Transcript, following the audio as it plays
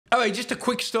All right, just a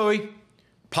quick story.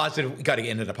 Positive. We got to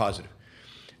get into the positive.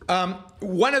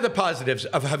 One of the positives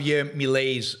of Javier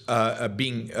Milei's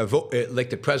being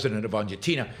elected president of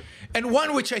Argentina, and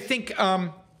one which I think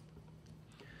the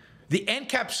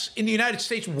Ancaps in the United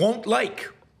States won't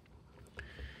like,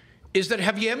 is that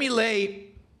Javier Milei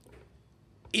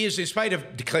is, in spite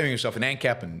of declaring himself an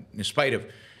Ancap and in spite of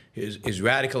his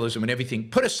radicalism and everything,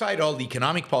 put aside all the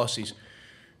economic policies,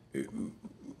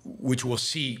 which we'll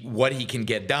see what he can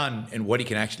get done and what he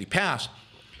can actually pass.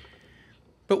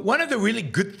 But one of the really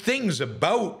good things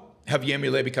about Javier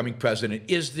Milei becoming president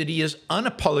is that he is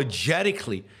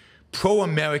unapologetically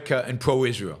pro-America and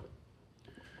pro-Israel.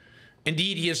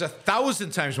 Indeed, he is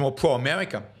 1,000 times more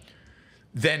pro-America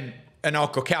than an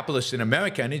anarcho-capitalist in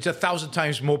America, and he's 1,000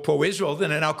 times more pro-Israel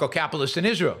than an anarcho-capitalist in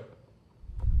Israel.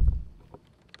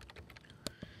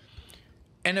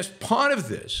 And as part of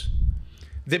this,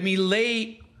 the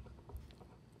Milei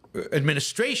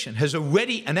administration has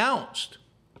already announced,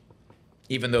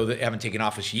 even though they haven't taken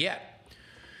office yet,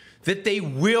 that they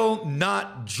will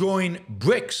not join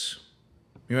BRICS.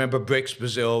 Remember BRICS: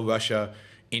 Brazil, Russia,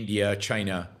 India,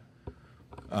 China,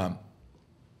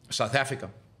 South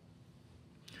Africa.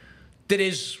 That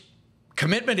his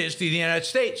commitment is to the United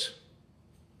States.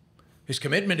 His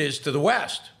commitment is to the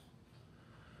West.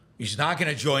 He's not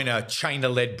going to join a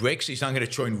China-led BRICS. He's not going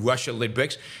to join Russia-led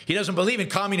BRICS. He doesn't believe in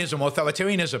communism,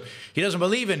 authoritarianism. He doesn't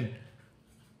believe in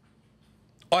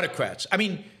autocrats. I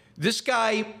mean, this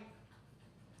guy,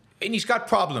 and he's got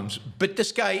problems, but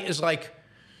this guy is like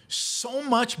so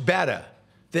much better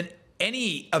than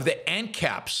any of the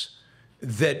Ancaps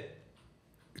that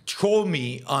troll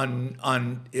me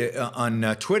on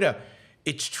Twitter.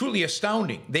 It's truly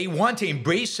astounding. They want to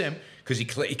embrace him because he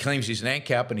claims he's an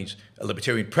Ancap and he's a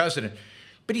libertarian president,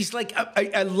 but he's like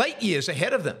a light years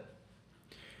ahead of them.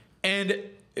 And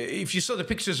if you saw the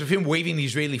pictures of him waving the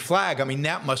Israeli flag, I mean,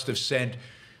 that must have sent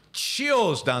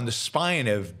chills down the spine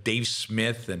of Dave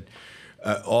Smith and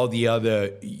all the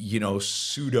other, you know,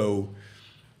 pseudo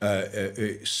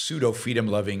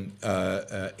freedom-loving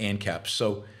Ancaps.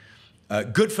 So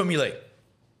good for Milei.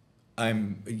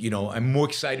 I'm more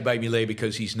excited by Milei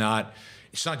because it's not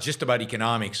just about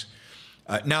economics.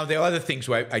 Now, there are other things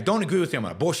where I don't agree with him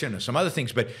on abortion and some other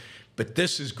things, but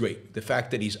this is great. The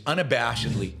fact that he's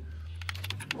unabashedly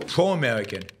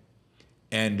pro-American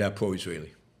and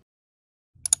pro-Israeli.